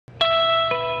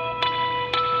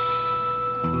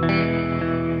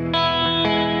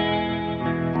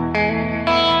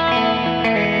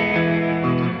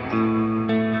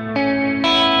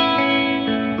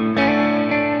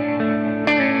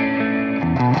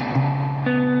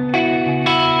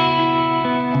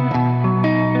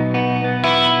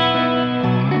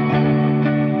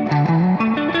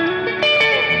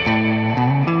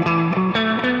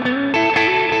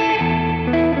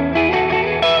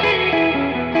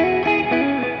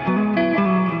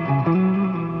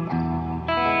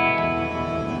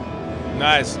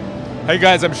Hey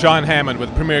guys, I'm Sean Hammond with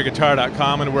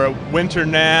PremierGuitar.com, and we're at Winter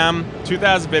NAMM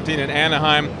 2015 in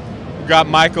Anaheim. We've got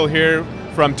Michael here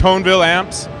from ToneVille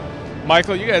Amps.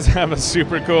 Michael, you guys have a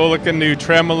super cool looking new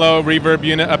tremolo reverb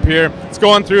unit up here. It's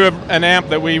going through an amp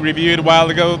that we reviewed a while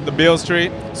ago, the Beale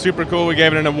Street. Super cool, we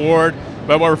gave it an award,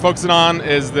 but what we're focusing on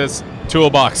is this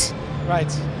toolbox.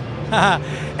 Right.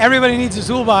 Everybody needs a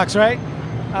toolbox, right?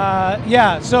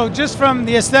 Yeah, so just from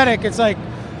the aesthetic, it's like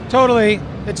totally,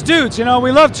 it's dudes, you know,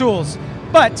 we love tools.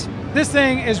 But this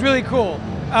thing is really cool.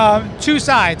 Two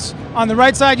sides. On the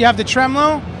right side, you have the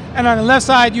tremolo, and on the left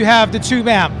side, you have the tube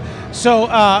amp. So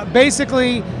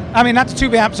basically, I mean, not the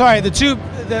tube amp, sorry, the tube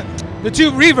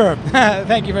reverb.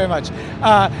 Thank you very much.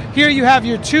 Here you have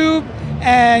your tube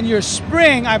and your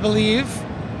spring, I believe.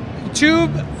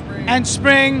 Tube and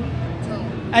spring,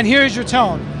 and here's your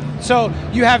tone. So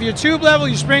you have your tube level,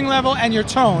 your spring level, and your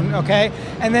tone, okay?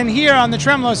 And then here on the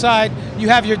tremolo side, you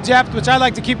have your depth, which I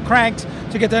like to keep cranked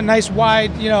to get that nice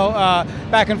wide, you know,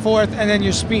 back and forth, and then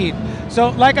your speed. So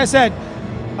like I said,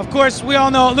 of course, we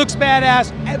all know it looks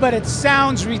badass, but it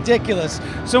sounds ridiculous.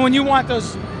 So when you want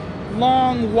those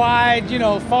long, wide, you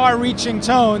know, far-reaching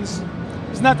tones,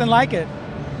 there's nothing like it.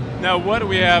 Now, what do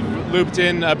we have looped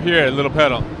in up here, little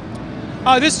pedal?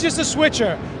 This is just a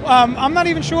switcher. I'm not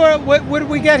even sure what did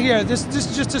we get here. This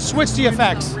is just a switch the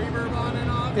effects. Reverb on and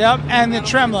off. Yep, and the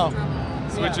tremolo.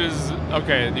 Switches,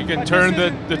 okay, you can turn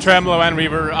the tremolo and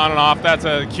reverb on and off. That's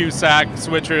a QSAC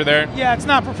switcher there. Yeah, it's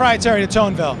not proprietary to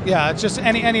ToneVille. Yeah, it's just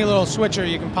any little switcher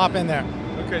you can pop in there.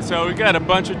 Okay, so we got a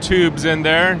bunch of tubes in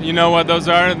there. You know what those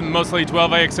are? Mostly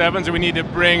 12AX7s, or we need to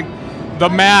bring the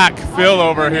Mac Phil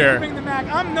over here. Bring the Mac.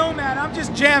 I'm Nomad. I'm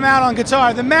just jam out on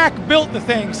guitar. The Mac built the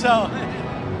thing, so.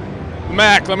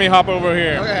 Mac, let me hop over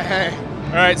here. Okay.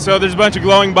 All right, so there's a bunch of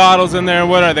glowing bottles in there.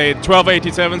 What are they?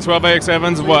 12AT7s,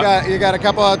 12AX7s? So what? you got a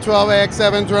couple of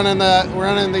 12AX7s running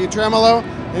the tremolo,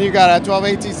 and you got a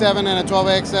 12AT7 and a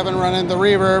 12AX7 running the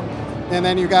reverb, and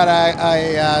then you got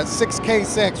a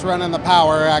 6K6 running the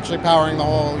power, actually powering the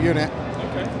whole unit.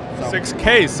 Okay. So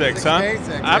 6K6, huh?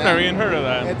 6K6, I've never even heard of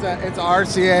that. It's a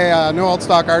RCA, new old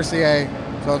stock RCA,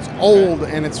 so it's old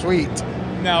and it's sweet.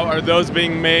 Now, are those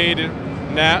being made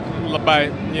by,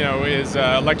 you know, is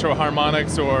Electro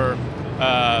Harmonics or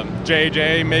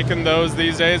JJ making those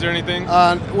these days or anything?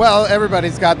 Well,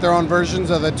 everybody's got their own versions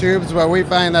of the tubes, but we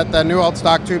find that the new old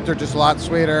stock tubes are just a lot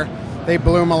sweeter. They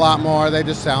bloom a lot more. They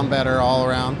just sound better all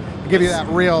around. Give you that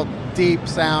real deep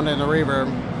sound in the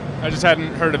reverb. I just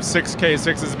hadn't heard of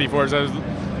 6K6s before, so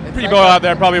people out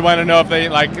there probably want to know if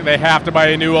they have to buy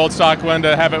a new old stock one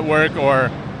to have it work,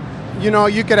 or. You know,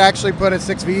 you could actually put a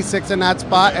 6V6 in that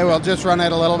spot. It will just run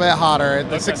it a little bit hotter.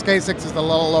 The Okay. 6K6 is a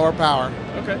little lower power.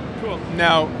 Okay, cool.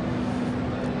 Now,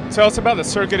 tell us about the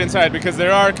circuit inside, because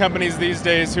there are companies these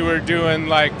days who are doing,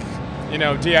 like, you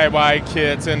know, DIY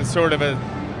kits and sort of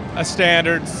a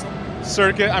standard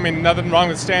circuit. I mean, nothing wrong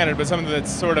with standard, but something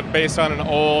that's sort of based on an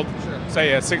old,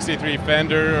 say, a 63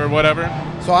 Fender or whatever.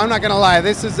 So I'm not going to lie.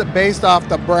 This is based off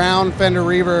the Brown Fender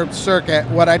Reverb circuit.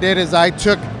 What I did is I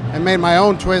took and made my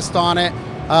own twist on it.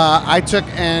 I took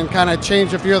and kind of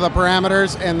changed a few of the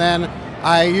parameters, and then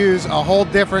I use a whole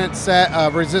different set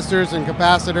of resistors and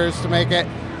capacitors to make it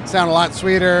sound a lot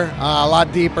sweeter, a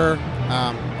lot deeper,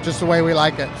 just the way we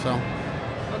like it. So.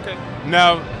 Okay.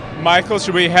 Now, Michael,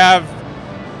 should we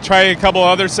try a couple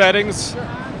other settings? Sure.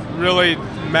 Really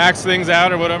max things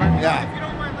out or whatever? Yeah. If you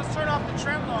don't mind, let's turn off the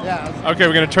tremolo. Yeah. Okay,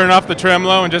 we're going to turn off the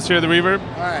tremolo and just hear the reverb?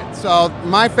 All right, so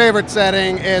my favorite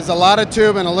setting is a lot of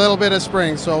tube and a little bit of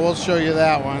spring, so we'll show you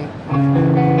that one.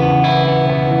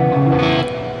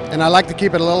 And I like to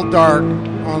keep it a little dark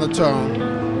on the tone.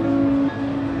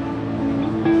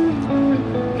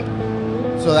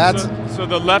 So that's... So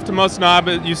the leftmost knob,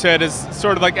 you said, is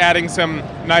sort of like adding some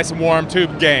nice warm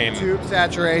tube gain. Tube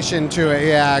saturation to it,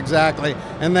 yeah, exactly.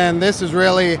 And then this is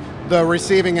really the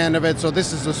receiving end of it, so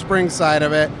this is the spring side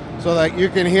of it, so that you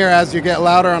can hear as you get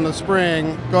louder on the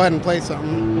spring. Go ahead and play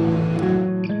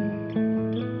something.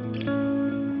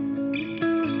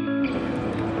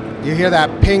 You hear that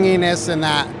pinginess and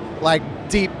that like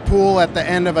deep pool at the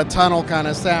end of a tunnel kind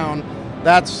of sound.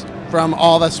 That's from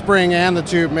all the spring and the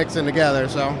tube mixing together.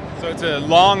 So it's a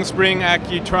long spring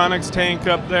Accutronics tank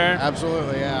up there.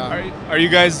 Absolutely, yeah. Are you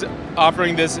guys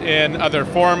offering this in other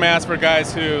formats for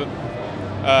guys who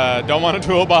don't want a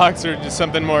toolbox, or just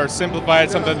something more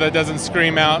simplified, something that doesn't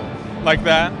scream out like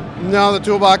that? No, the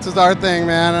toolbox is our thing,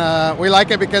 man. We like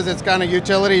it because it's kind of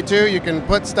utility too. You can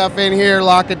put stuff in here,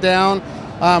 lock it down.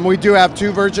 We do have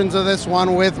two versions of this,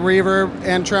 one with reverb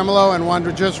and tremolo and one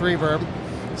with just reverb.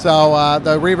 So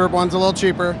the reverb one's a little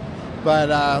cheaper.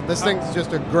 But this thing's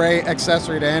just a great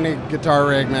accessory to any guitar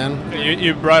rig, man.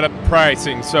 You brought up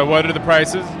pricing. So what are the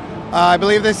prices? I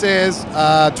believe this is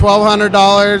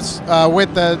 $1,200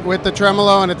 with the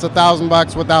tremolo, and it's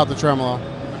 $1,000 without the tremolo.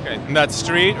 Okay, and that's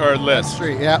street or list? That's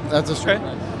street, yeah, that's a street. Okay.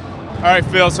 All right,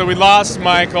 Phil, so we lost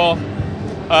Michael,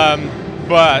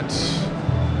 but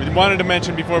we wanted to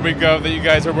mention before we go that you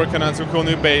guys are working on some cool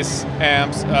new bass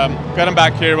amps. Got them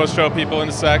back here, we'll show people in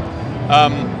a sec.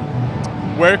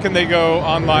 Where can they go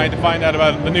online to find out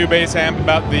about the new bass amp,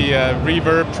 about the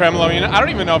reverb, tremolo? You know, I don't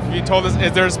even know if you told us,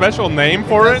 is there a special name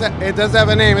for it? It does have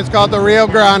a name, it's called the Rio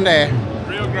Grande.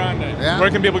 Rio Grande. Yeah. Where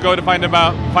can people go to find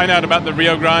out about the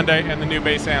Rio Grande and the new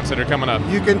bass amps that are coming up?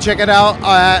 You can check it out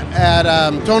at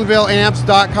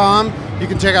ToneVilleAmps.com. You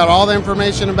can check out all the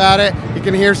information about it. You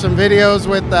can hear some videos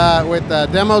with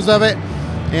demos of it.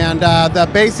 And the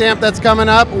bass amp that's coming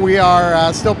up, we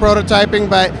are still prototyping,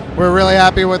 but we're really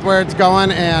happy with where it's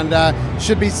going, and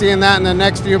should be seeing that in the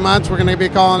next few months. We're going to be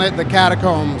calling it the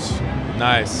Catacombs.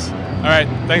 Nice. All right.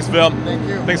 Thanks, Phil. Thank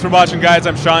you. Thanks for watching, guys.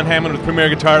 I'm Sean Hammond with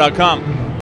PremierGuitar.com.